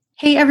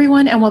Hey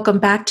everyone, and welcome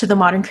back to the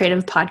Modern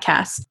Creative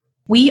Podcast.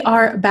 We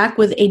are back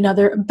with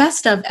another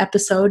best of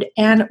episode,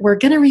 and we're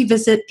going to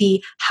revisit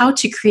the How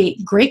to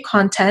Create Great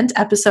Content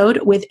episode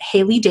with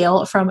Hailey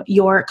Dale from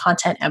Your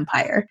Content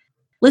Empire.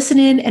 Listen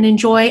in and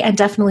enjoy, and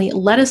definitely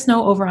let us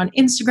know over on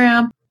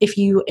Instagram if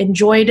you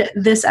enjoyed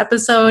this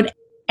episode,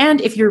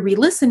 and if you're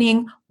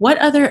re-listening, what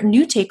other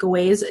new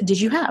takeaways did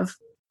you have?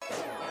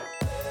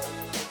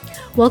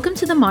 Welcome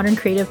to the Modern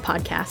Creative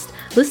Podcast.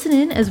 Listen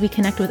in as we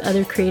connect with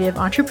other creative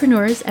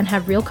entrepreneurs and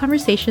have real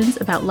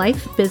conversations about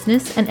life,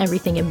 business, and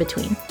everything in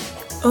between.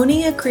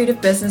 Owning a creative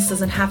business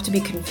doesn't have to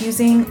be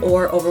confusing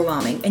or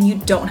overwhelming, and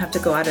you don't have to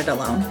go at it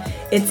alone.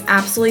 It's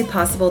absolutely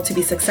possible to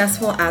be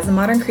successful as a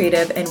modern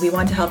creative, and we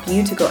want to help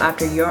you to go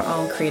after your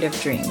own creative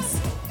dreams.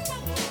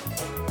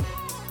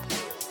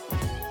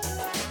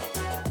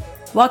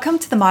 Welcome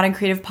to the Modern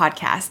Creative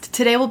Podcast.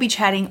 Today we'll be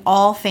chatting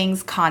all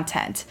things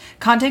content.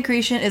 Content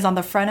creation is on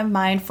the front of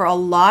mind for a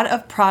lot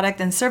of product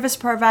and service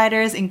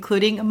providers,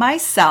 including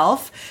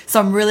myself. So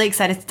I'm really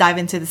excited to dive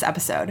into this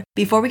episode.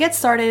 Before we get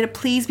started,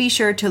 please be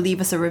sure to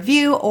leave us a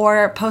review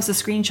or post a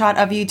screenshot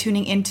of you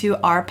tuning into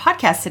our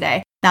podcast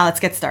today. Now let's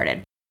get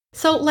started.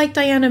 So like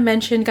Diana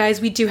mentioned, guys,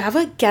 we do have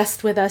a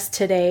guest with us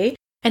today.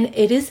 And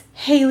it is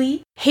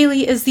Hailey.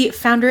 Hailey is the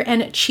founder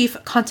and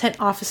chief content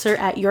officer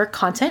at Your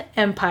Content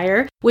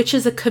Empire, which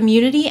is a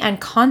community and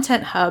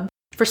content hub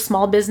for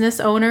small business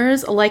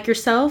owners like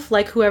yourself,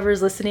 like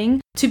whoever's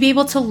listening, to be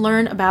able to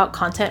learn about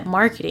content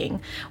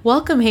marketing.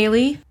 Welcome,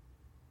 Hailey.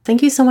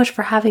 Thank you so much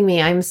for having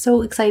me. I'm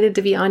so excited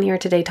to be on here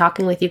today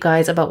talking with you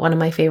guys about one of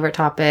my favorite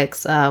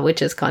topics, which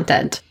is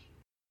content.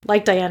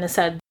 Like Diana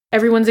said,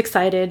 everyone's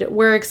excited.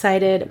 We're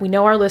excited. We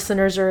know our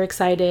listeners are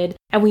excited.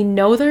 And we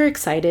know they're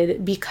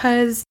excited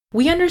because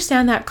we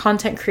understand that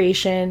content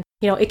creation,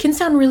 it can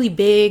sound really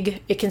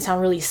big. It can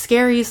sound really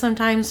scary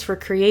sometimes for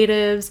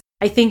creatives.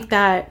 I think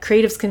that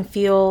creatives can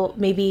feel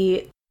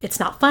maybe it's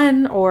not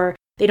fun, or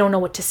they don't know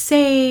what to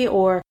say,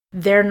 or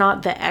they're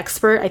not the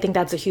expert. I think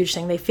that's a huge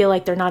thing. They feel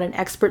like they're not an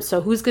expert.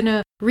 So who's going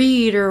to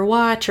read or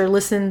watch or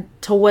listen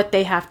to what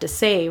they have to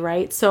say,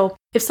 right? So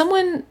if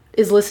someone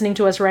is listening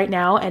to us right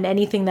now and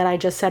anything that I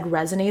just said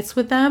resonates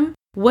with them,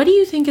 what do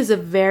you think is the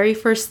very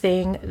first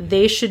thing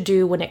they should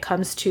do when it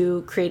comes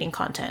to creating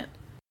content?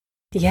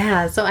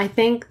 Yeah, so I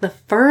think the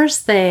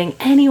first thing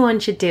anyone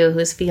should do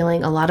who's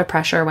feeling a lot of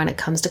pressure when it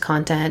comes to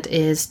content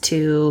is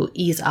to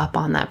ease up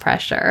on that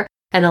pressure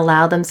and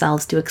allow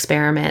themselves to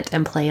experiment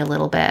and play a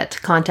little bit.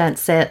 Content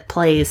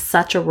plays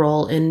such a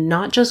role in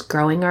not just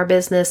growing our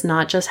business,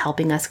 not just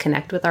helping us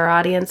connect with our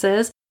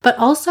audiences, but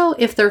also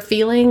if they're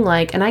feeling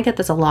like, and I get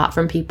this a lot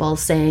from people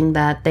saying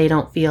that they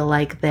don't feel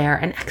like they're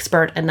an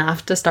expert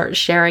enough to start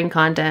sharing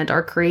content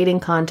or creating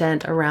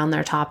content around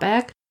their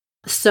topic.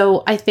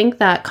 So I think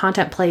that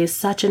content plays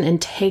such an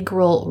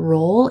integral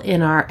role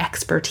in our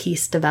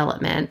expertise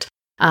development.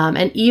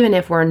 And even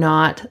if we're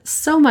not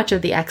so much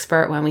of the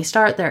expert when we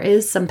start, there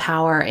is some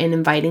power in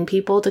inviting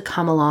people to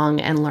come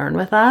along and learn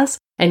with us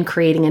and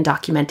creating and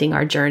documenting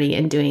our journey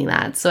in doing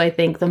that. So I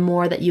think the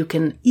more that you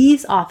can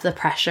ease off the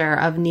pressure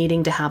of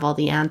needing to have all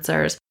the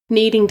answers,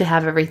 needing to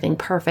have everything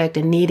perfect,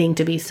 and needing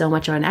to be so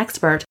much of an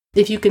expert,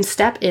 if you can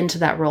step into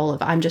that role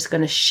of I'm just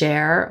going to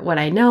share what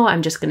I know,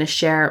 I'm just going to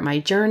share my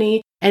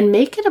journey, and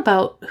make it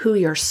about who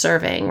you're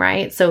serving,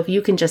 right? So if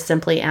you can just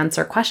simply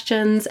answer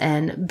questions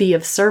and be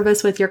of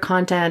service with your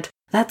content,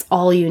 that's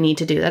all you need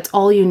to do. That's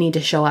all you need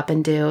to show up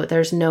and do.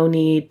 There's no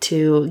need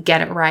to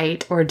get it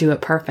right or do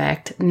it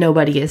perfect.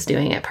 Nobody is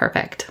doing it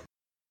perfect.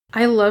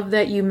 I love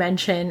that you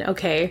mentioned,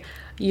 okay,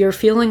 you're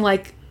feeling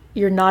like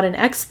you're not an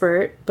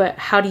expert, but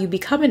how do you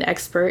become an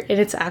expert? And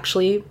it's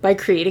actually by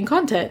creating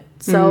content.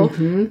 So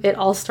It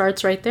all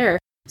starts right there.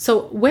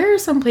 So where are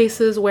some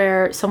places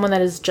where someone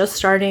that is just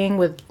starting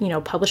with,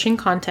 publishing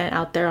content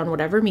out there on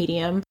whatever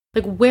medium,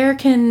 like where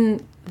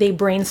can they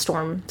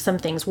brainstorm some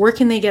things? Where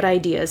can they get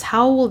ideas?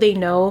 How will they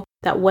know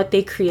that what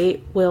they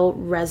create will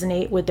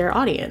resonate with their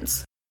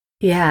audience?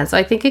 Yeah, so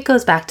I think it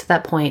goes back to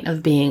that point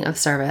of being of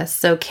service.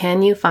 So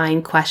can you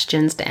find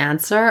questions to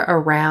answer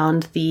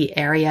around the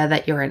area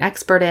that you're an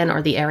expert in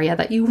or the area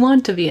that you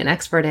want to be an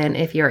expert in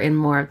if you're in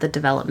more of the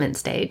development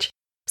stage?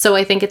 So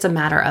I think it's a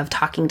matter of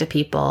talking to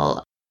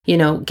people,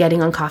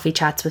 getting on coffee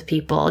chats with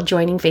people,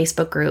 joining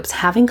Facebook groups,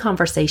 having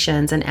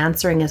conversations and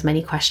answering as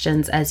many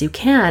questions as you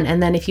can.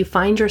 And then if you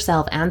find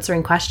yourself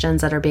answering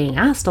questions that are being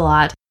asked a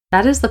lot,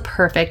 that is the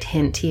perfect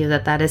hint to you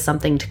that that is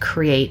something to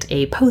create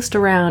a post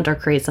around or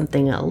create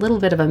something a little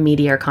bit of a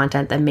meatier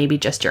content than maybe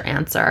just your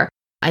answer.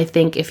 I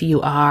think if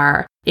you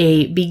are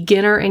a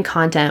beginner in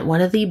content,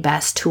 one of the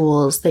best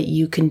tools that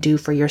you can do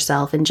for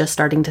yourself and just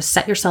starting to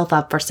set yourself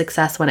up for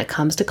success when it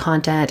comes to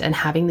content and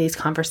having these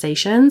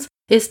conversations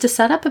is to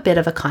set up a bit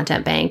of a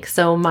content bank.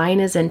 So mine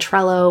is in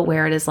Trello,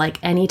 where it is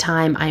like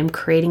anytime I'm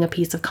creating a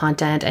piece of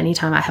content,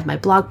 anytime I have my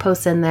blog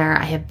posts in there,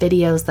 I have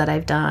videos that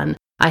I've done,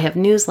 I have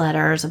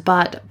newsletters,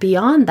 but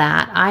beyond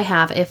that,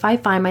 if I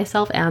find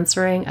myself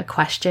answering a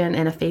question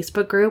in a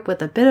Facebook group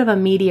with a bit of a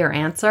meatier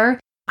answer,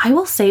 I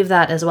will save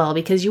that as well,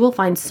 because you will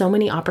find so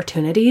many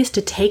opportunities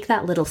to take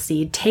that little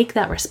seed, take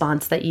that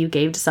response that you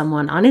gave to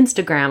someone on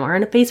Instagram or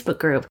in a Facebook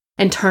group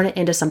and turn it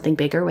into something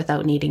bigger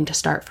without needing to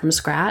start from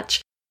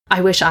scratch.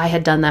 I wish I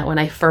had done that when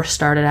I first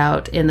started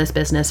out in this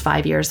business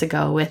 5 years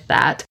ago with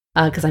that,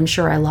 because I'm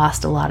sure I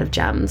lost a lot of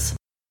gems.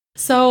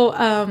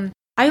 So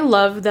I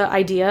love the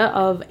idea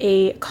of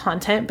a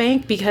content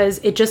bank because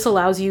it just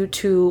allows you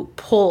to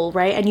pull,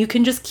 right? And you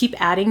can just keep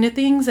adding to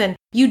things and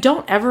you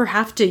don't ever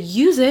have to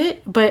use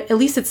it, but at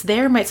least it's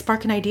there, might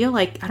spark an idea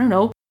like, I don't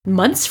know,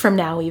 months from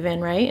now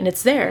even, right? And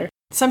it's there.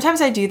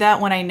 Sometimes I do that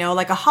when I know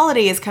like a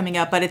holiday is coming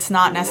up, but it's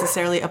not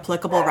necessarily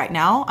applicable right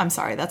now. I'm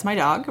sorry, that's my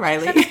dog,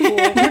 Riley. That's cool.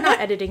 We're not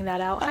editing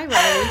that out. Hi,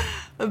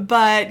 Riley.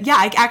 But yeah,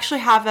 I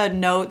actually have a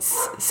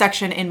notes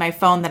section in my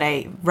phone that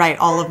I write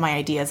all of my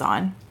ideas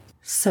on.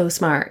 So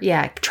smart.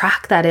 Yeah,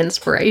 track that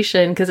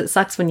inspiration because it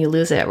sucks when you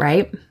lose it,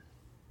 right?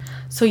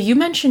 So you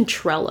mentioned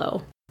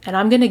Trello, and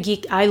I'm going to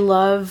geek. I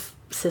love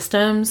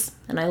systems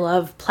and I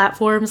love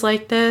platforms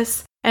like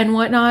this and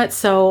whatnot.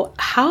 So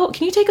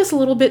can you take us a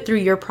little bit through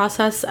your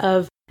process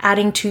of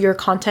adding to your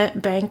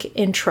content bank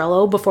in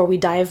Trello before we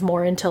dive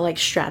more into like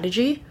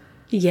strategy?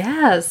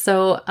 Yeah.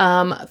 So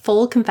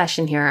full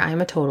confession here,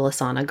 I'm a total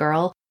Asana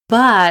girl.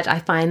 But I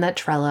find that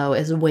Trello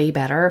is way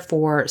better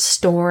for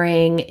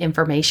storing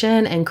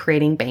information and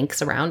creating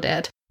banks around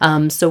it.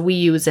 So we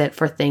use it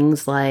for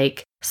things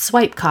like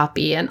swipe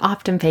copy and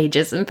opt-in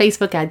pages and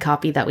Facebook ad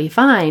copy that we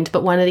find.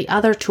 But one of the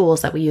other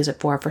tools that we use it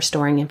for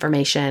storing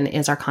information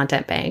is our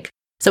content bank.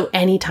 So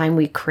anytime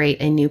we create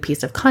a new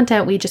piece of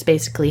content, we just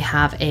basically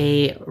have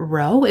a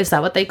row. Is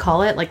that what they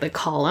call it? Like the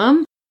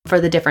column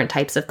for the different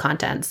types of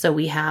content. So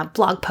we have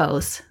blog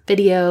posts,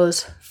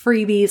 videos,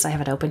 freebies. I have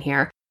it open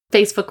here.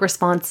 Facebook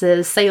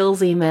responses,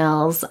 sales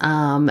emails,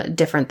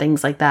 different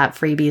things like that,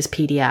 freebies,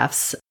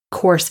 PDFs,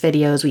 course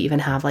videos. We even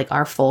have like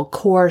our full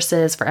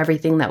courses for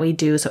everything that we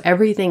do. So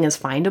everything is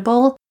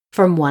findable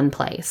from one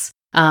place.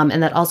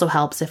 And that also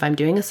helps if I'm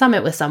doing a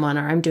summit with someone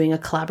or I'm doing a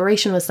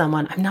collaboration with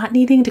someone. I'm not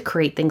needing to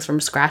create things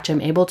from scratch. I'm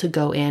able to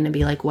go in and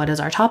be like, what is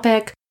our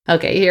topic?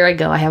 Okay, here I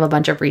go. I have a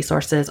bunch of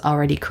resources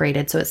already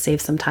created, so it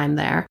saves some time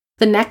there.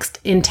 The next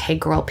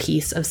integral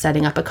piece of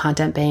setting up a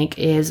content bank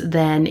is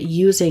then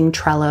using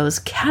Trello's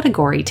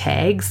category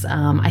tags.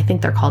 I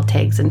think they're called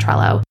tags in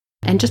Trello.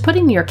 And just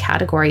putting your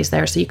categories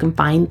there so you can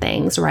find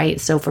things,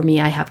 right? So for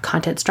me, I have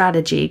content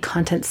strategy,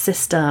 content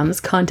systems,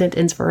 content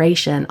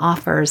inspiration,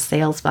 offers,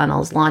 sales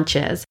funnels,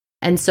 launches.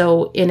 And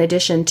so in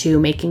addition to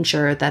making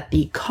sure that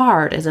the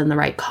card is in the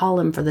right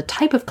column for the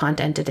type of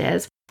content it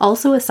is,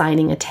 also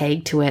assigning a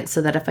tag to it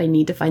so that if I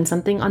need to find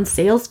something on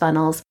sales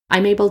funnels,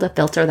 I'm able to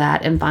filter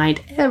that and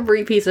find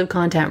every piece of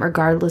content,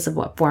 regardless of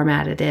what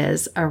format it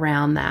is,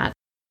 around that.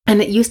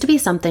 And it used to be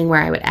something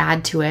where I would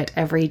add to it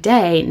every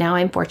day. Now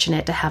I'm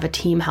fortunate to have a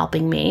team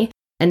helping me.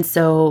 And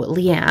so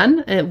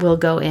Leanne will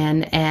go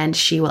in and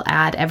she will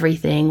add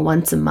everything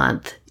once a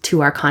month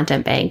to our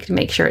content bank to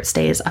make sure it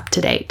stays up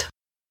to date.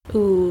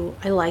 Ooh,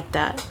 I like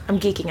that. I'm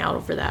geeking out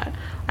over that.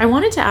 I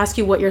wanted to ask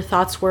you what your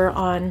thoughts were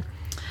on,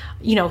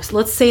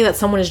 let's say that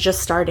someone is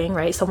just starting,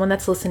 right? Someone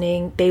that's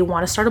listening, they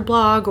want to start a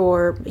blog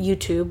or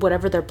YouTube,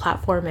 whatever their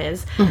platform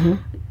is. Mm-hmm.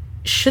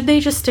 Should they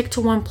just stick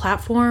to one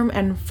platform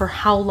and for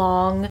how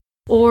long?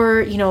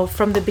 Or,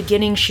 from the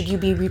beginning, should you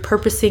be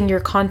repurposing your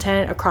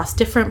content across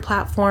different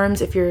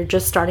platforms if you're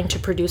just starting to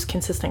produce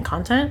consistent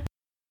content?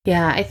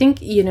 Yeah, I think,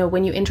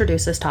 when you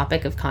introduce this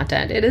topic of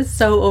content, it is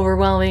so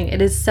overwhelming.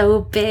 It is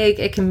so big.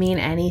 It can mean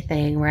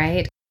anything,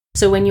 right?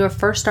 So when you are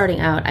first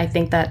starting out, I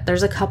think that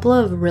there's a couple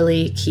of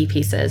really key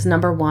pieces.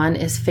 Number one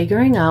is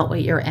figuring out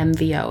what your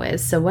MVO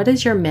is. So what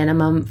is your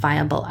minimum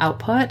viable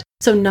output?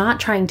 So not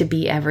trying to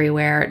be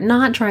everywhere,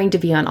 not trying to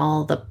be on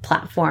all the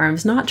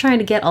platforms, not trying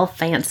to get all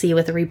fancy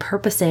with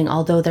repurposing,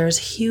 although there's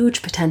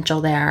huge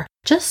potential there.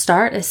 Just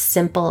start as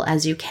simple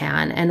as you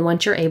can. And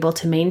once you're able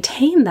to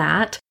maintain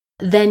that,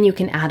 then you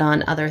can add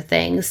on other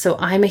things. So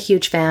I'm a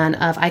huge fan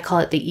of, I call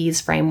it the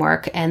ease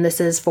framework. And this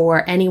is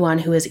for anyone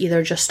who is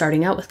either just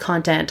starting out with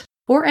content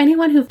or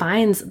anyone who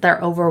finds they're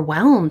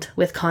overwhelmed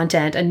with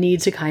content and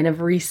needs to kind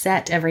of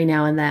reset every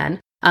now and then.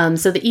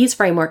 So the ease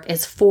framework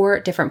is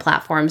 4 different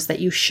platforms that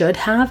you should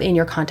have in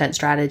your content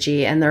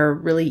strategy. And they're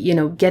really,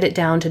 get it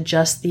down to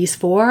just these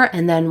 4.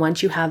 And then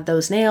once you have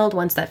those nailed,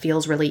 once that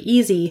feels really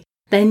easy,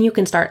 then you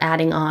can start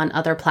adding on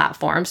other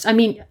platforms. I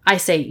mean, I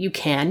say you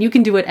can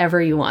do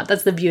whatever you want.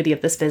 That's the beauty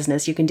of this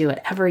business. You can do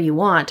whatever you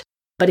want.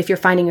 But if you're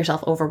finding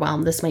yourself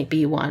overwhelmed, this might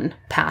be one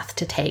path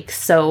to take.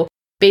 So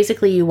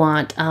basically you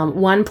want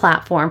one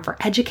platform for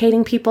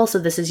educating people. So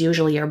this is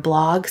usually your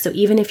blog. So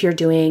even if you're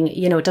doing,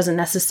 it doesn't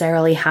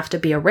necessarily have to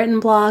be a written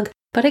blog,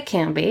 but it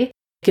can be.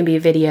 It can be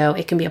a video,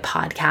 it can be a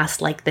podcast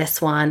like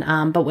this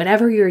one, but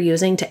whatever you're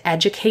using to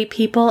educate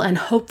people, and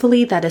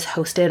hopefully that is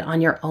hosted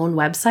on your own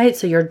website.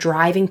 So you're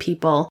driving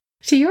people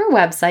to your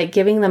website,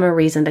 giving them a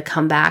reason to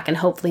come back and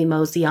hopefully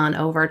mosey on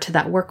over to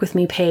that Work With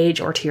Me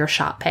page or to your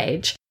shop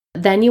page.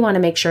 Then you want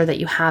to make sure that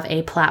you have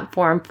a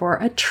platform for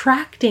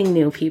attracting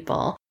new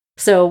people.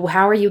 So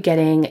how are you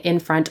getting in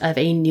front of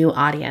a new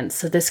audience?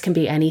 So this can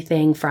be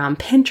anything from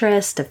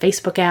Pinterest to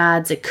Facebook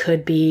ads. It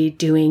could be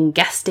doing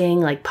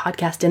guesting, like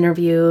podcast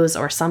interviews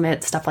or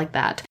summits, stuff like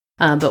that.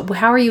 But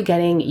how are you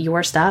getting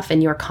your stuff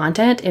and your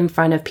content in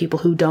front of people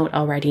who don't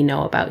already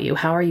know about you?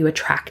 How are you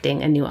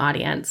attracting a new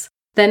audience?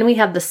 Then we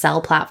have the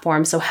sell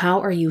platform. So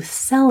how are you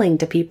selling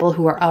to people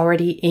who are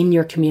already in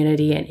your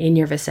community and in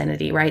your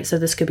vicinity, right? So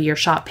this could be your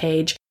shop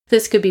page.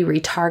 This could be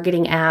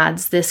retargeting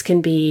ads. This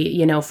can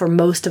be, for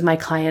most of my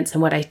clients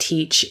and what I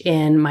teach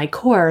in my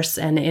course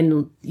and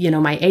in,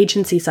 my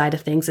agency side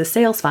of things is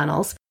sales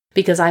funnels,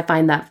 because I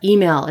find that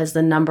email is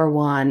the number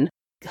one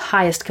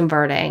highest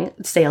converting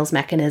sales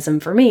mechanism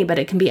for me, but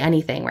it can be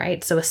anything,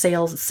 right? So a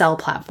sell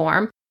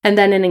platform. And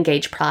then an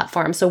engage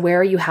platform. So where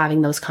are you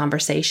having those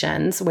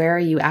conversations? Where are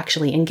you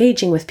actually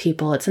engaging with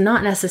people? It's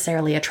not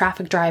necessarily a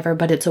traffic driver,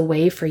 but it's a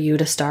way for you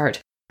to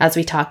start, as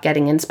we talk,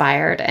 getting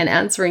inspired and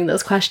answering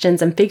those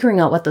questions and figuring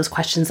out what those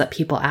questions that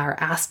people are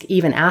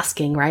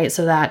asking, right?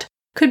 So that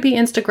could be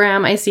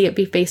Instagram. I see it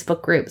be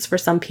Facebook groups for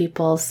some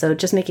people. So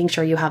just making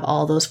sure you have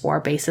all those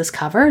 4 bases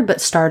covered, but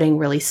starting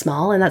really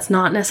small. And that's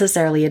not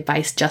necessarily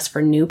advice just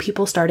for new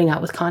people starting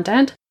out with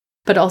content,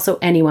 but also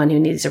anyone who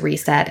needs a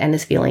reset and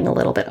is feeling a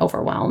little bit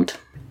overwhelmed.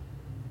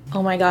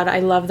 Oh my God, I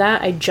love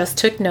that. I just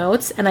took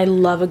notes and I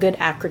love a good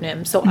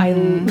acronym. So I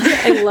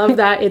love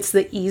that it's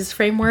the EASE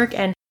framework.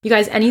 And you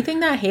guys, anything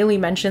that Hailey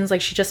mentions,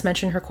 like she just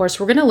mentioned her course,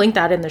 we're going to link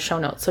that in the show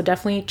notes. So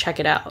definitely check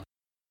it out.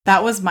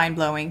 That was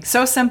mind-blowing.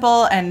 So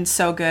simple and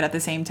so good at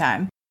the same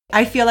time.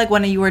 I feel like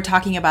when you were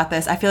talking about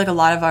this, I feel like a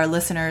lot of our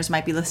listeners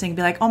might be listening and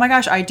be like, oh my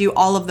gosh, I do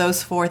all of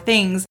those 4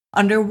 things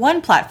under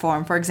one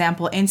platform, for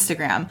example,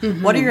 Instagram.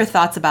 Mm-hmm. What are your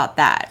thoughts about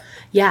that?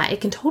 Yeah,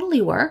 it can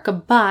totally work,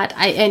 but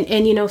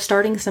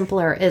starting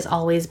simpler is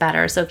always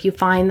better. So if you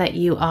find that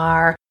you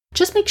are,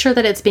 just make sure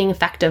that it's being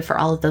effective for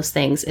all of those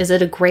things. Is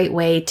it a great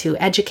way to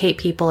educate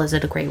people? Is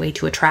it a great way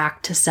to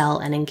attract, to sell,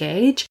 and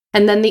engage?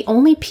 And then the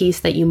only piece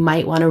that you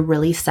might want to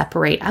really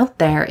separate out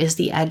there is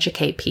the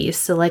educate piece.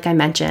 So like I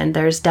mentioned,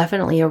 there's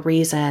definitely a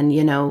reason,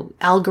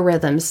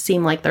 algorithms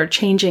seem like they're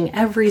changing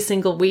every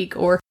single week,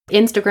 or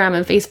Instagram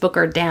and Facebook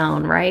are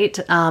down, right?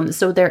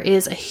 So there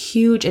is a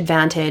huge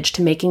advantage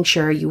to making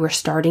sure you are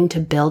starting to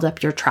build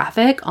up your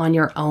traffic on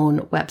your own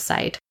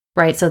website.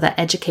 Right. So the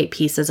educate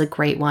piece is a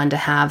great one to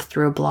have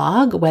through a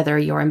blog, whether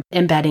you're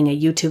embedding a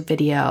YouTube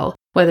video,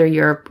 whether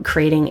you're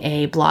creating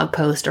a blog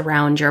post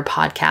around your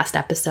podcast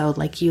episode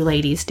like you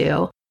ladies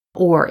do,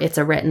 or it's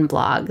a written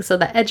blog. So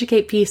the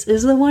educate piece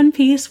is the one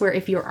piece where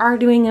if you are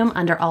doing them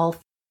under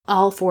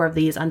all 4 of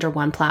these under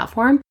one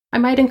platform, I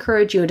might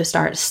encourage you to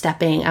start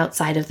stepping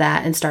outside of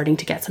that and starting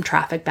to get some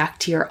traffic back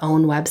to your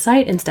own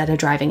website instead of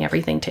driving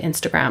everything to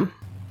Instagram.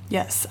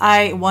 Yes,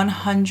 I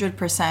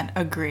 100%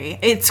 agree.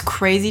 It's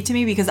crazy to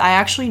me because I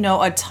actually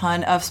know a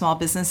ton of small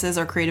businesses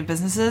or creative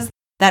businesses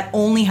that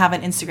only have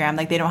an Instagram.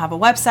 Like they don't have a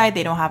website,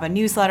 they don't have a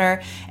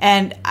newsletter.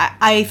 And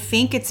I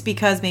think it's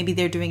because maybe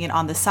they're doing it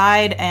on the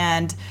side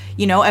and,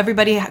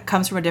 everybody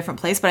comes from a different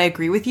place. But I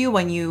agree with you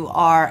when you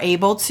are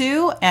able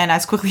to, and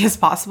as quickly as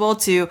possible,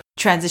 to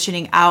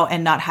transitioning out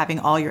and not having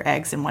all your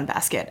eggs in one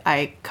basket.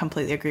 I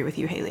completely agree with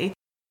you, Hailey.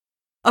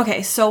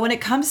 Okay, so when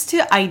it comes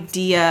to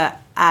idea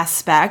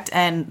aspect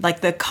and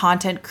like the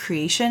content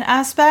creation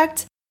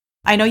aspect,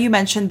 I know you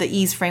mentioned the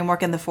EASE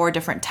framework and the 4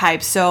 different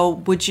types. So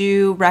would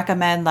you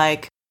recommend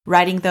like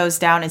writing those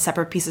down in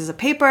separate pieces of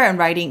paper and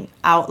writing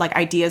out like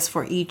ideas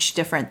for each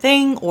different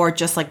thing, or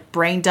just like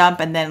brain dump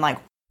and then like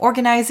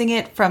organizing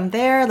it from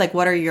there? Like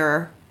what are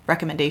your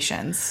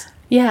recommendations?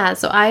 Yeah,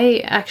 so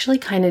I actually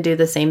kind of do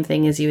the same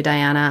thing as you,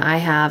 Diana. I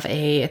have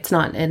it's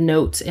not a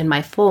note in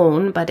my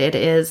phone, but it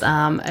is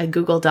a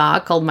Google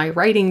Doc called my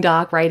writing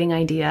doc, writing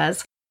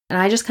ideas. And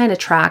I just kind of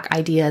track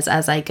ideas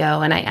as I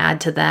go and I add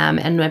to them.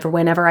 And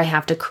whenever I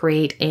have to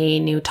create a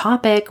new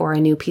topic or a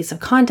new piece of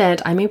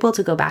content, I'm able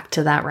to go back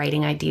to that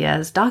writing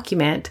ideas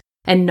document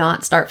and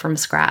not start from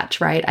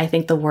scratch, right? I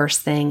think the worst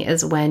thing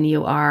is when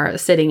you are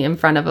sitting in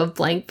front of a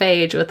blank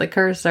page with a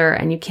cursor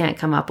and you can't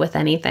come up with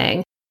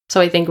anything. So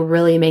I think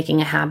really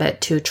making a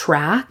habit to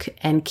track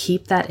and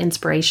keep that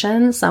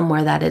inspiration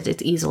somewhere that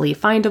it's easily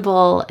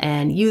findable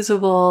and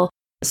usable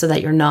so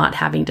that you're not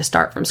having to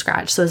start from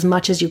scratch. So as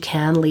much as you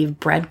can leave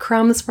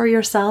breadcrumbs for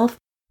yourself,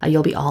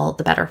 you'll be all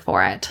the better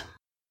for it.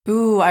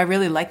 Ooh, I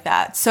really like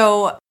that.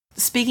 So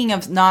speaking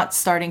of not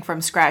starting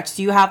from scratch,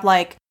 do you have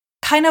like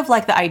kind of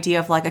like the idea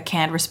of like a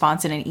canned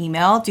response in an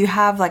email? Do you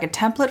have like a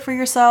template for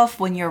yourself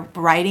when you're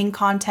writing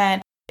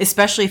content,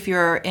 especially if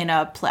you're in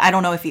I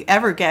don't know if you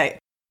ever get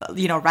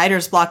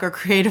writer's block or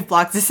creative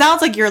blocks. It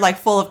sounds like you're like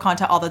full of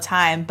content all the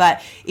time, but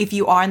if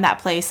you are in that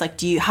place, like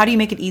how do you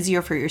make it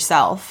easier for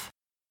yourself?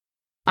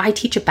 I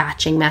teach a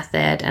batching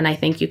method and I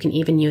think you can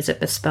even use it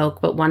bespoke,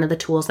 but one of the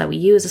tools that we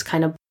use is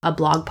kind of a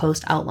blog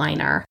post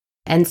outliner.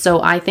 And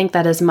so I think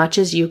that as much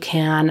as you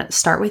can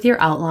start with your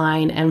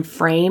outline and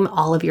frame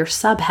all of your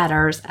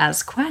subheaders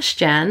as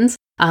questions.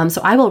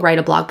 So I will write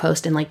a blog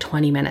post in like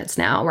 20 minutes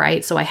now,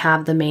 right? So I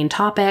have the main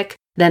topic.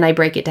 then I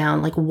break it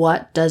down, like,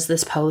 what does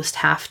this post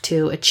have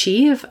to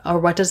achieve, or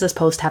what does this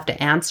post have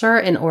to answer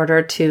in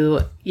order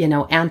to,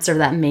 answer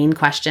that main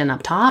question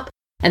up top?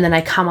 And then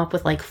I come up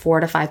with like 4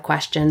 to 5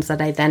 questions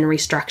that I then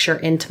restructure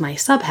into my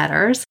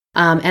subheaders.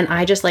 And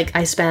I just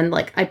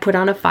I put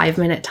on a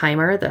 5-minute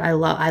timer that I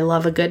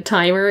love a good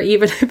timer,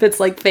 even if it's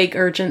like fake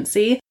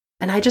urgency.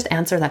 And I just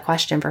answer that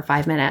question for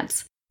 5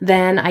 minutes.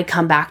 Then I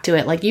come back to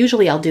it. Like,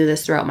 usually I'll do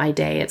this throughout my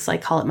day. It's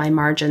like, call it my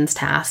margins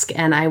task.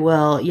 And I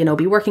will,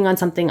 be working on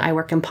something. I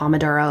work in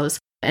Pomodoros.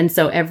 And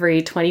so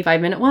every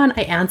 25-minute one,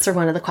 I answer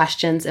one of the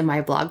questions in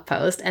my blog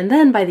post. And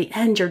then by the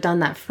end, you're done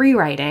that free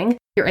writing.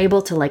 You're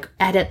able to like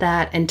edit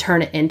that and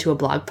turn it into a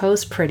blog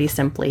post pretty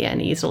simply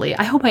and easily.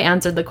 I hope I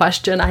answered the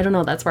question. I don't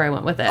know. That's where I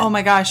went with it. Oh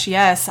my gosh.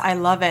 Yes. I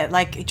love it.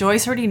 Like,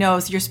 Joyce already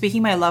knows you're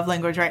speaking my love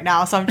language right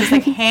now. So I'm just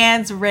like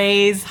hands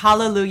raised,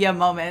 hallelujah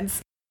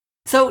moments.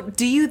 So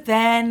do you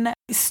then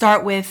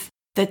start with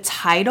the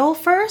title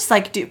first?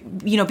 Like,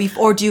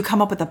 or do you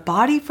come up with a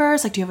body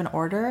first? Like, do you have an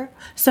order?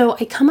 So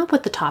I come up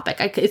with the topic.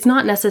 It's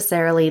not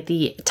necessarily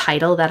the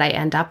title that I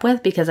end up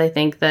with, because I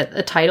think that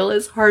a title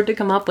is hard to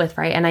come up with,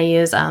 right? And I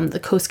use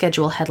the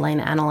CoSchedule Headline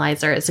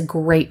Analyzer. It's a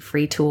great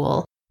free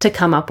tool to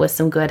come up with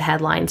some good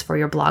headlines for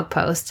your blog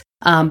posts.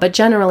 But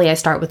generally, I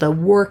start with a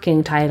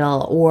working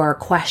title or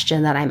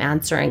question that I'm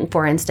answering.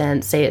 For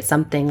instance, say it's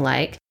something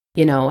like,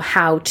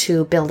 how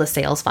to build a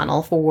sales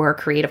funnel for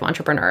creative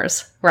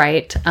entrepreneurs,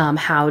 right?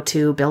 How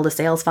to build a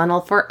sales funnel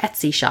for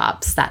Etsy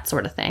shops, that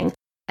sort of thing.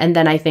 And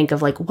then I think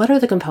of like, what are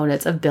the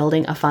components of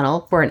building a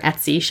funnel for an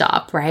Etsy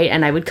shop, right?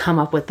 And I would come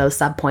up with those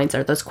subpoints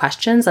or those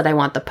questions that I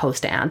want the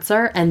post to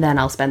answer. And then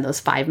I'll spend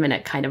those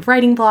 5-minute kind of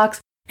writing blocks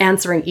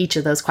answering each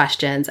of those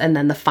questions. And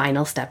then the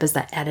final step is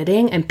that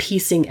editing and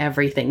piecing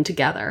everything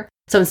together.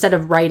 So instead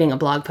of writing a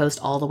blog post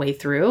all the way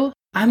through,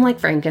 I'm like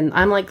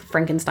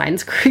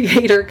Frankenstein's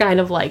creator, kind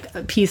of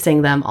like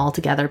piecing them all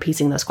together,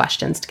 piecing those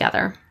questions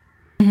together.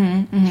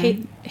 Mm-hmm,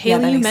 mm-hmm.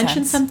 Hailey, you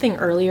mentioned something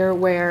earlier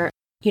where,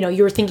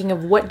 you were thinking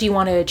of what do you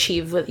want to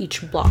achieve with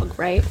each blog,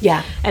 right?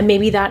 Yeah. And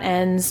maybe that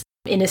ends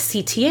in a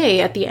CTA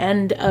at the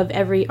end of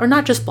every, or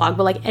not just blog,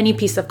 but like any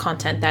piece of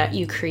content that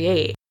you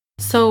create.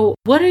 So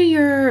what are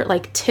your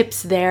like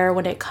tips there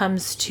when it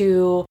comes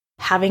to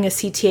having a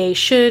CTA?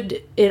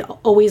 Should it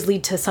always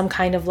lead to some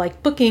kind of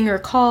like booking or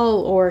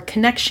call or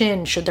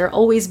connection? Should there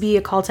always be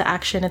a call to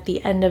action at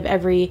the end of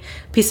every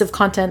piece of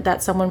content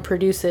that someone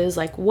produces?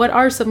 Like, what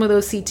are some of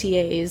those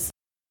CTAs?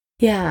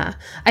 Yeah,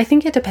 I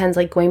think it depends,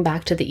 like going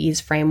back to the ease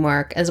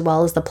framework as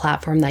well as the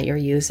platform that you're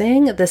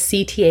using. The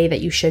CTA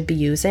that you should be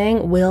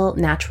using will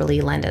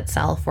naturally lend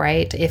itself,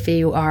 right? If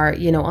you are,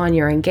 on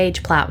your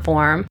Engage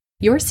platform,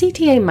 your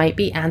CTA might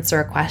be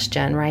answer a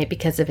question, right?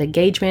 Because if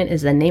engagement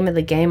is the name of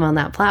the game on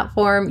that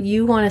platform,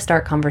 you want to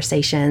start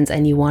conversations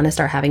and you want to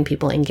start having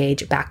people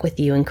engage back with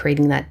you and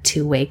creating that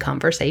two-way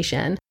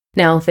conversation.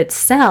 Now, if it's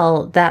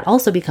sell, that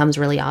also becomes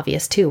really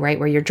obvious too, right?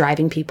 Where you're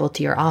driving people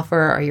to your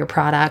offer or your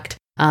product.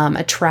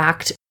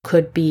 Attract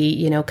could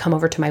be, come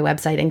over to my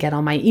website and get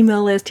on my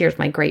email list. Here's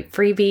my great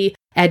freebie.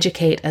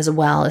 Educate as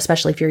well,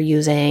 especially if you're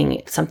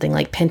using something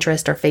like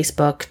Pinterest or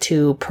Facebook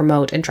to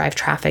promote and drive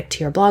traffic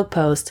to your blog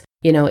posts.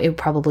 It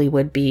probably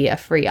would be a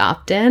free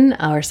opt-in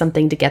or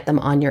something to get them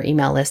on your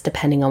email list,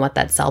 depending on what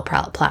that sell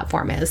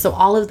platform is. So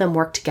all of them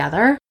work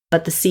together,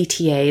 but the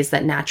CTAs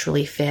that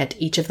naturally fit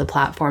each of the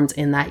platforms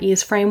in that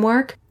ease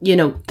framework,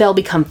 they'll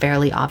become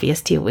fairly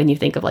obvious to you when you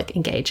think of like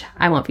Engage.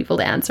 I want people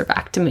to answer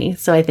back to me.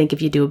 So I think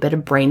if you do a bit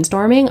of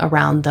brainstorming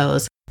around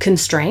those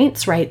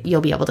constraints, right,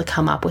 you'll be able to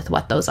come up with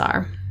what those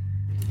are.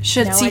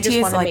 Should now CTAs I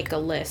just want to make a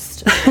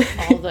list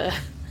of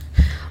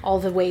all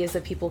the ways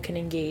that people can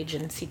engage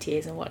in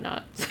CTAs and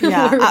whatnot.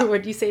 Yeah.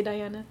 What do you say,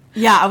 Diana?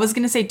 Yeah, I was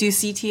going to say, do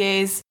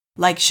CTAs,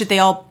 like, should they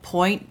all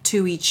point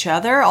to each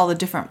other, all the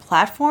different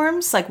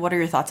platforms? Like, what are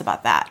your thoughts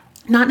about that?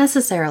 Not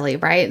necessarily,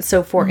 right?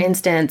 So for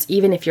instance,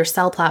 even if your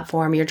sell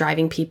platform, you're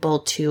driving people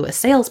to a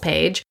sales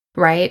page,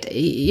 right?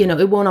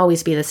 It won't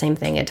always be the same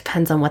thing. It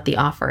depends on what the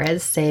offer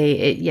is.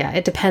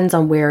 It depends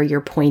on where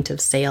your point of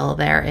sale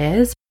there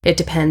is. It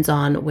depends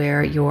on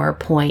where your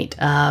point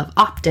of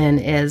opt-in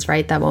is,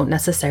 right? That won't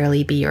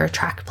necessarily be your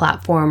Attract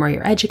platform or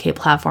your Educate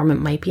platform. It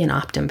might be an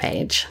opt-in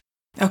page.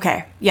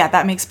 Okay. Yeah,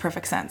 that makes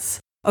perfect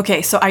sense.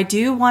 Okay, so I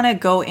do want to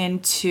go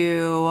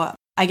into,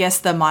 I guess,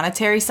 the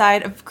monetary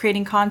side of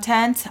creating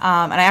content.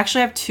 And I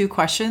actually have 2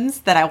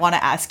 questions that I want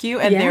to ask you,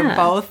 and they're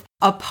both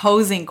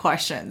opposing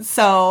questions.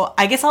 So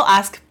I guess I'll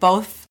ask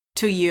both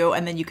to you,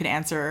 and then you can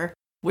answer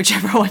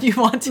whichever one you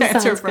want to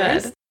answer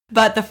first. Good.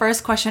 But the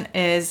first question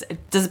is,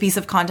 does a piece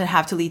of content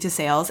have to lead to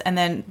sales? And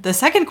then the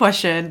second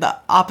question, the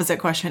opposite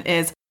question,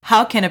 is,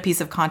 how can a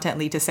piece of content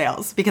lead to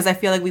sales? Because I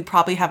feel like we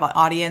probably have an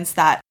audience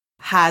that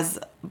has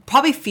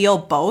probably feel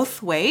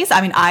both ways.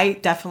 I mean, I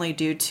definitely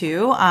do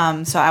too.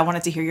 So I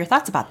wanted to hear your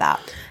thoughts about that.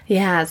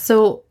 Yeah.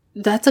 So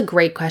that's a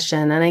great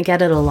question. And I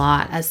get it a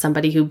lot as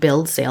somebody who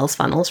builds sales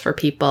funnels for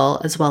people,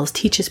 as well as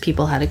teaches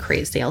people how to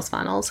create sales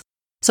funnels.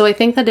 So I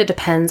think that it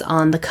depends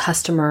on the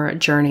customer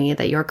journey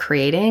that you're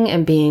creating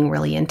and being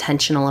really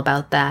intentional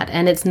about that.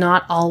 And it's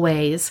not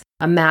always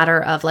a matter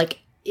of like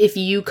if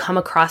you come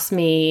across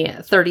me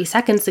 30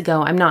 seconds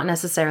ago, I'm not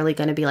necessarily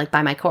going to be like,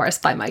 buy my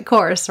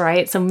course,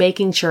 right? So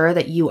making sure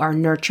that you are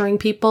nurturing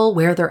people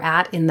where they're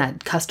at in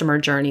that customer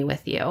journey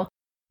with you.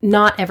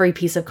 Not every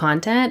piece of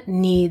content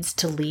needs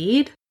to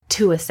lead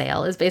to a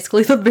sale is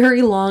basically the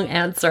very long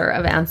answer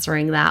of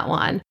answering that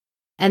one.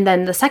 And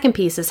then the second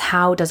piece is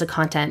how does a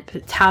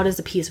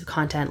piece of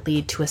content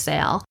lead to a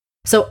sale?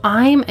 So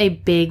I'm a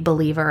big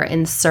believer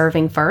in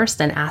serving first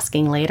and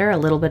asking later, a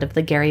little bit of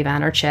the Gary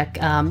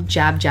Vaynerchuk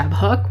jab, jab,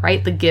 hook,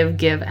 right? The give,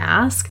 give,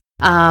 ask.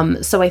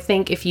 So I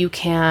think if you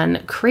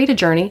can create a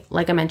journey,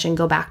 like I mentioned,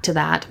 go back to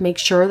that, make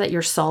sure that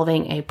you're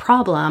solving a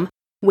problem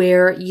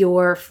where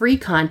your free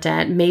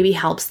content maybe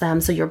helps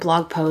them. So your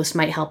blog post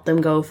might help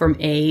them go from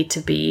A to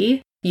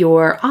B.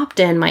 Your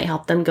opt-in might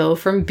help them go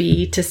from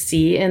B to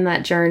C in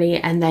that journey.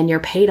 And then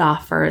your paid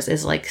offers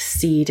is like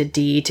C to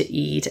D to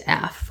E to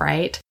F,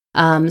 right?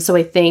 So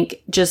I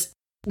think just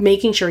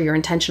making sure you're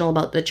intentional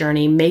about the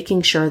journey,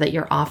 making sure that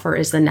your offer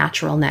is the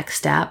natural next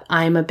step.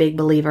 I'm a big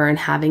believer in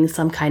having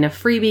some kind of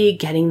freebie,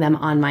 getting them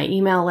on my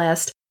email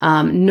list,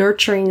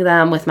 nurturing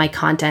them with my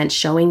content,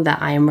 showing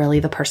that I am really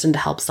the person to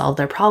help solve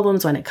their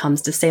problems when it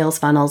comes to sales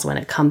funnels, when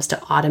it comes to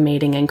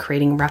automating and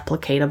creating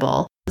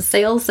replicatable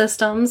sales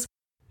systems.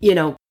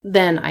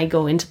 Then I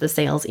go into the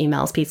sales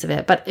emails piece of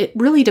it. But it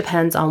really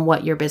depends on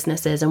what your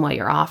business is and what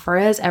your offer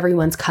is.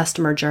 Everyone's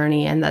customer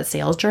journey and that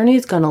sales journey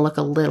is going to look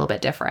a little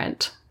bit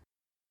different.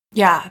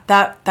 Yeah,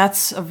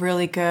 that's a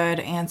really good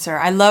answer.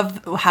 I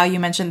love how you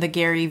mentioned the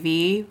Gary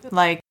V,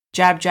 like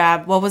jab,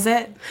 jab. What was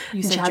it?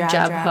 You said jab,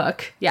 jab,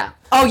 hook. Yeah.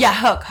 Oh, yeah,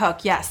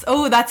 hook. Yes.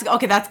 Oh, that's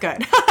good.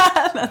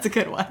 That's a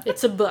good one.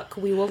 It's a book.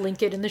 We will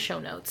link it in the show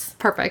notes.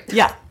 Perfect.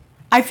 Yeah.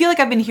 I feel like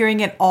I've been hearing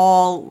it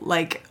all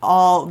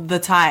the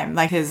time,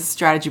 like his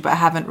strategy, but I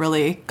haven't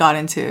really got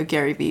into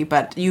Gary V,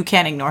 but you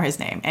can't ignore his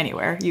name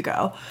anywhere you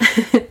go.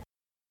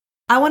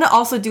 I want to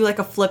also do like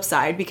a flip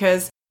side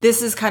because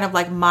this is kind of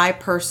like my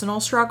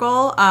personal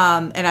struggle.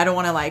 And I don't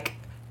want to like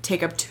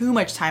take up too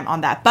much time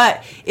on that.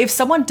 But if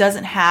someone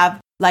doesn't have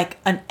like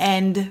an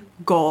end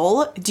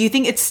goal, do you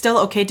think it's still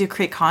okay to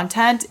create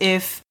content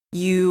if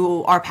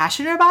you are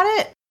passionate about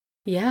it?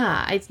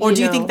 Yeah. Or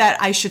do you think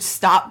that I should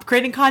stop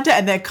creating content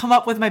and then come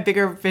up with my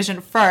bigger vision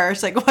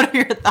first? Like, what are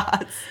your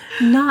thoughts?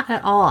 Not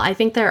at all. I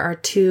think there are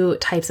two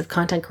types of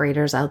content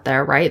creators out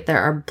there, right? There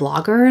are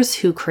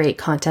bloggers who create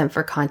content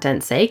for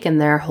content's sake,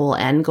 and their whole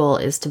end goal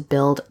is to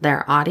build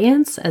their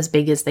audience as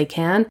big as they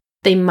can.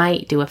 They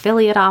might do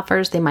affiliate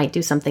offers, they might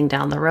do something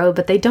down the road,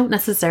 but they don't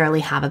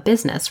necessarily have a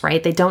business,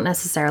 right? They don't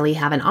necessarily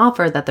have an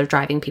offer that they're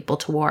driving people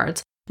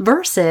towards.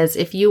 Versus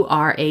if you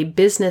are a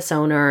business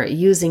owner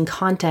using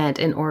content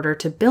in order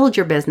to build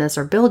your business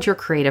or build your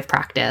creative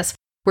practice,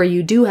 where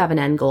you do have an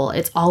end goal,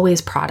 it's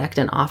always product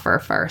and offer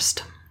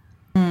first.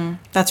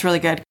 That's really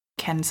good.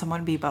 Can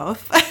someone be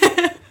both?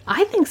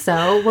 I think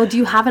so. Well, do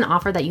you have an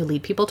offer that you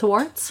lead people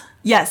towards?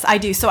 Yes, I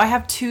do. So I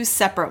have two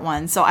separate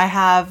ones. So I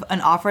have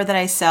an offer that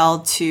I sell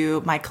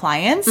to my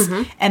clients,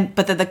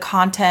 but then the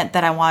content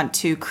that I want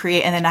to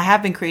create, and then I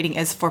have been creating,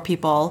 is for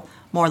people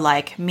more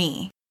like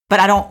me. But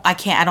I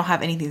don't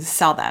have anything to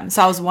sell them.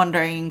 So I was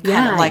wondering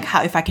kind of like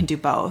how, if I can do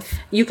both.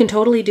 You can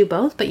totally do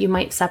both, but you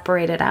might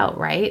separate it out,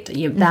 right?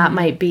 That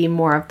might be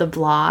more of the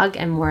blog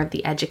and more of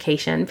the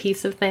education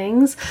piece of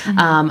things.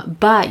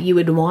 But you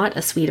would want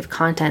a suite of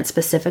content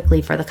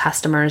specifically for the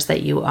customers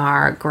that you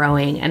are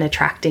growing and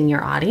attracting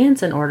your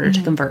audience in order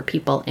to convert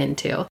people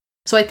into.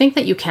 So I think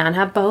that you can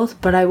have both,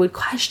 but I would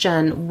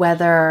question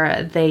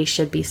whether they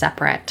should be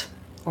separate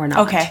or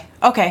not.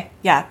 Okay.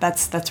 Yeah,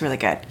 that's really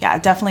good. Yeah,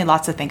 definitely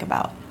lots to think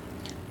about.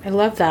 I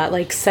love that,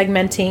 like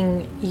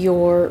segmenting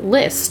your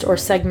list or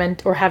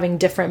having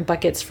different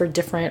buckets for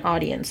different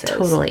audiences.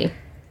 Totally.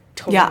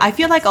 Yeah, I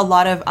feel like a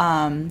lot of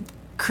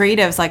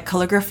creatives, like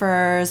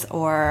calligraphers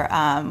or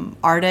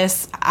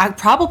artists, I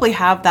probably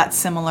have that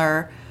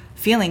similar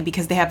feeling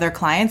because they have their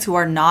clients who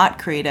are not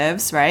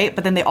creatives, right?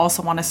 But then they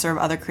also want to serve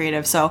other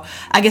creatives. So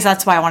I guess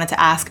that's why I wanted to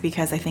ask,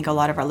 because I think a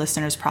lot of our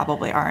listeners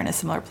probably are in a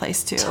similar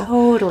place too.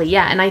 Totally.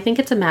 Yeah. And I think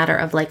it's a matter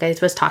of, like I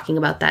was talking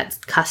about, that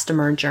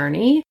customer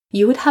journey.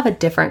 You would have a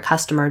different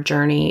customer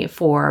journey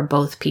for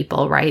both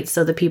people, right?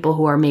 So the people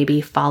who are maybe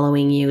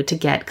following you to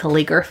get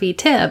calligraphy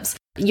tips,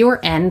 your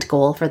end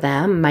goal for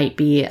them might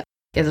be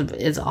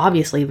is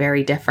obviously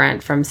very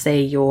different from,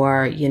 say,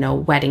 your,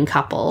 wedding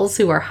couples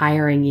who are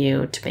hiring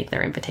you to make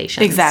their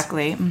invitations.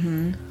 Exactly.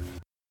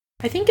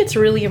 I think it's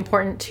really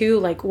important too,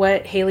 like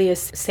what Hailey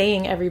is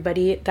saying,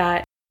 everybody,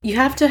 that you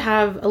have to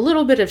have a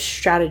little bit of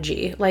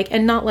strategy,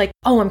 and not like,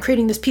 oh, I'm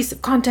creating this piece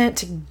of content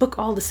to book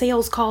all the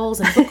sales calls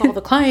and book all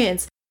the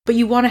clients. But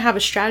you want to have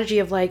a strategy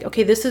of like,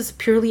 okay, this is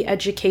purely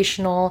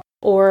educational,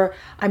 or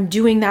I'm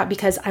doing that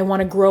because I want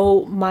to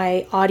grow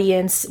my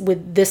audience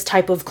with this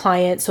type of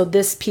client. So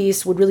this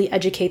piece would really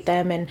educate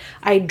them, and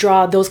I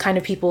draw those kind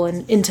of people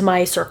into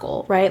my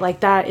circle, right?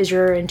 Like that is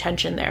your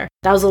intention there.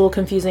 That was a little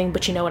confusing,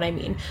 but you know what I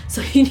mean.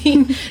 So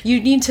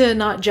you need to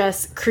not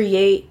just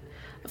create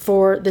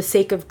for the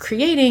sake of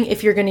creating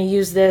if you're going to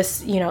use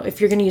this, if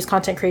you're going to use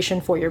content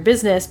creation for your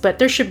business, but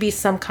there should be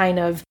some kind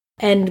of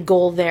end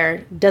goal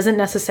there doesn't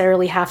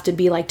necessarily have to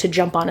be like to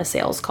jump on a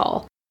sales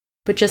call,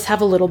 but just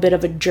have a little bit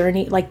of a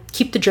journey, like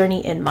keep the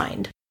journey in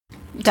mind.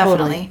 Definitely.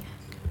 Totally.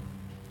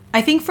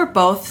 I think for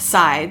both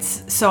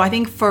sides, so I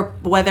think for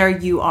whether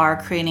you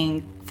are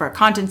creating for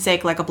content's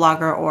sake, like a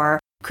blogger, or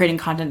creating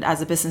content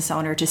as a business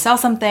owner to sell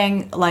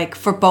something, like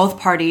for both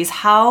parties,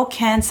 how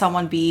can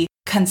someone be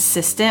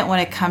consistent when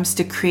it comes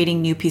to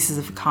creating new pieces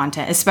of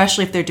content,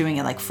 especially if they're doing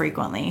it like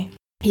frequently?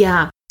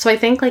 Yeah. So I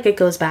think like it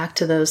goes back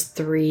to those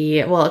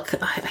three, well,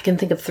 I can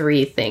think of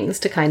three things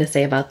to kind of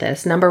say about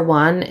this. Number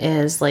one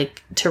is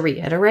like to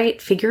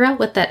reiterate, figure out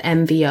what that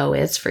MVO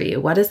is for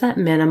you. What is that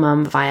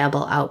minimum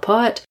viable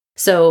output?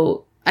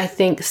 So I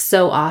think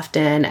so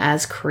often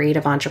as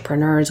creative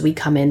entrepreneurs, we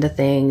come into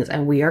things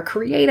and we are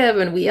creative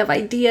and we have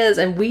ideas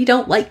and we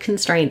don't like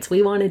constraints.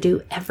 We want to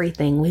do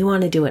everything. We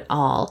want to do it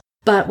all.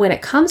 But when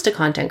it comes to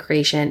content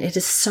creation, it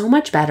is so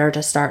much better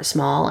to start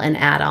small and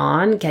add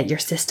on, get your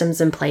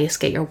systems in place,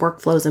 get your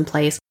workflows in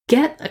place,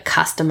 get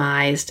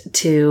customized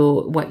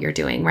to what you're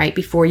doing, right?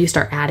 Before you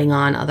start adding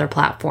on other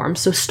platforms.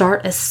 So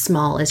start as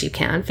small as you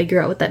can,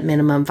 figure out what that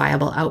minimum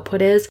viable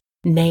output is,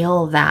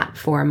 nail that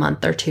for a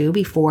month or two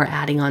before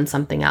adding on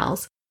something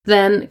else.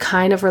 Then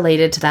kind of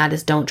related to that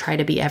is don't try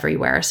to be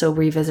everywhere. So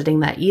revisiting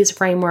that ease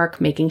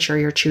framework, making sure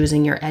you're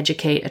choosing your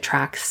educate,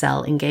 attract,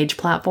 sell, engage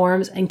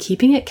platforms, and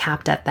keeping it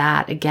capped at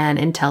that again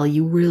until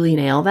you really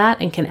nail that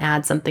and can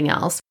add something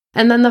else.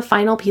 And then the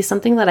final piece,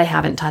 something that I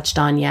haven't touched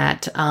on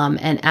yet,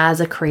 and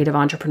as a creative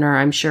entrepreneur,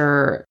 I'm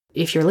sure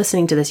if you're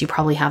listening to this, you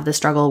probably have the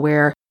struggle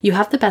where you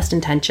have the best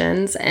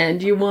intentions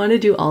and you want to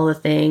do all the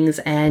things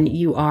and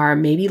you are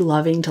maybe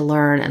loving to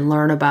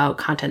learn about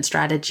content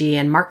strategy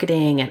and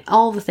marketing and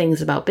all the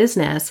things about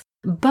business,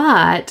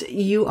 but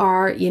you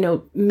are,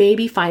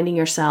 maybe finding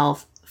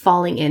yourself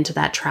falling into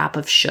that trap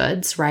of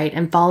shoulds, right?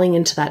 And falling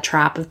into that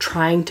trap of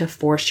trying to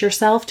force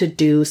yourself to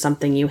do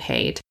something you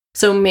hate.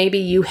 So maybe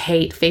you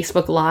hate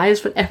Facebook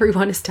Lives, but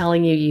everyone is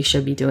telling you you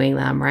should be doing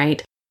them,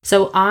 right?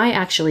 So I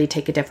actually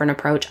take a different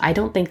approach. I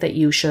don't think that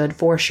you should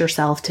force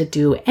yourself to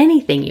do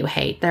anything you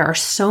hate. There are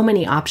so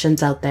many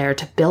options out there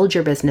to build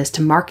your business,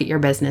 to market your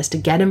business, to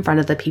get in front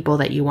of the people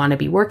that you want to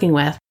be working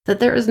with, that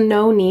there is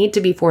no need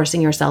to be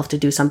forcing yourself to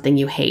do something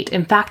you hate.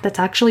 In fact, that's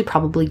actually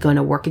probably going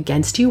to work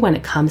against you when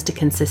it comes to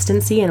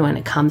consistency and when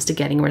it comes to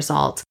getting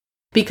results.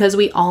 Because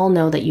we all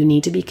know that you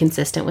need to be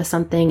consistent with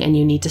something and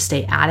you need to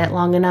stay at it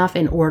long enough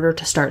in order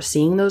to start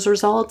seeing those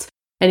results.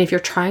 And if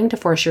you're trying to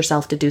force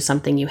yourself to do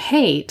something you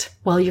hate,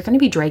 well, you're going to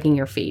be dragging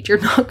your feet.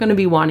 You're not going to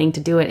be wanting to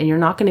do it, and you're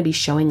not going to be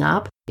showing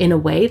up in a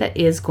way that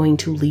is going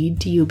to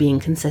lead to you being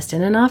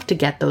consistent enough to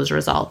get those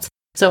results.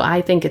 So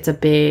I think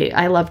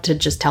I love to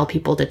just tell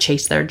people to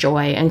chase their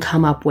joy and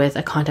come up with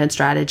a content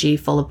strategy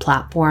full of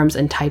platforms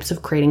and types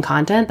of creating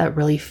content that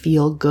really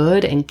feel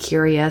good and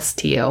curious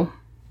to you.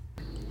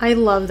 I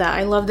love that.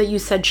 I love that you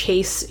said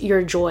chase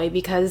your joy,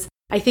 because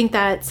I think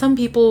that some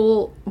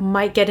people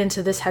might get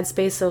into this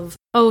headspace of,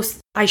 oh,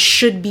 I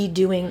should be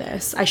doing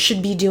this, I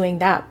should be doing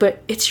that,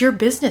 but it's your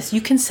business.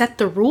 You can set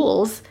the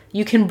rules,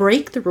 you can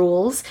break the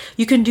rules,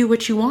 you can do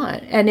what you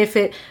want. And if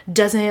it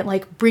doesn't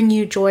like bring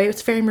you joy,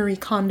 it's very Marie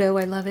Kondo,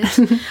 I love it.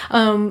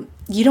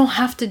 You don't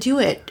have to do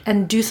it,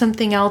 and do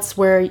something else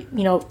where,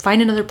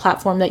 find another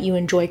platform that you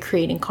enjoy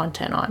creating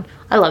content on.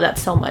 I love that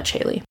so much,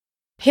 Hailey.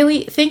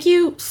 Hailey, thank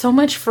you so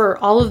much for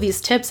all of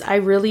these tips. I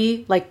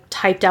really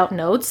typed out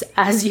notes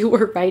as you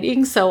were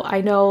writing, so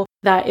I know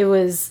that it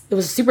was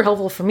super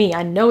helpful for me.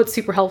 I know it's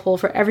super helpful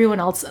for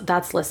everyone else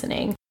that's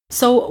listening.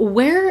 So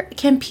where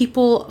can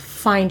people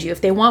find you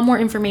if they want more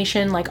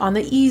information on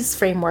the ease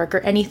framework or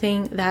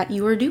anything that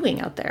you are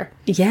doing out there?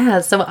 Yeah,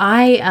 so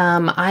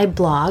I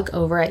blog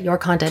over at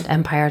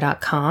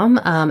yourcontentempire.com,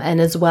 and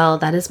as well,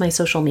 that is my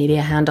social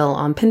media handle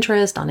on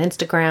Pinterest, on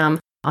Instagram,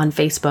 on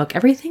Facebook,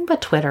 everything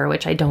but Twitter,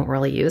 which I don't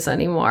really use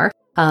anymore.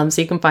 So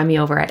you can find me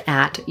over at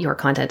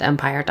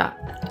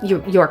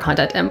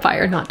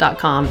yourcontentempire, not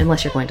 .com,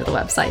 unless you're going to the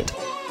website.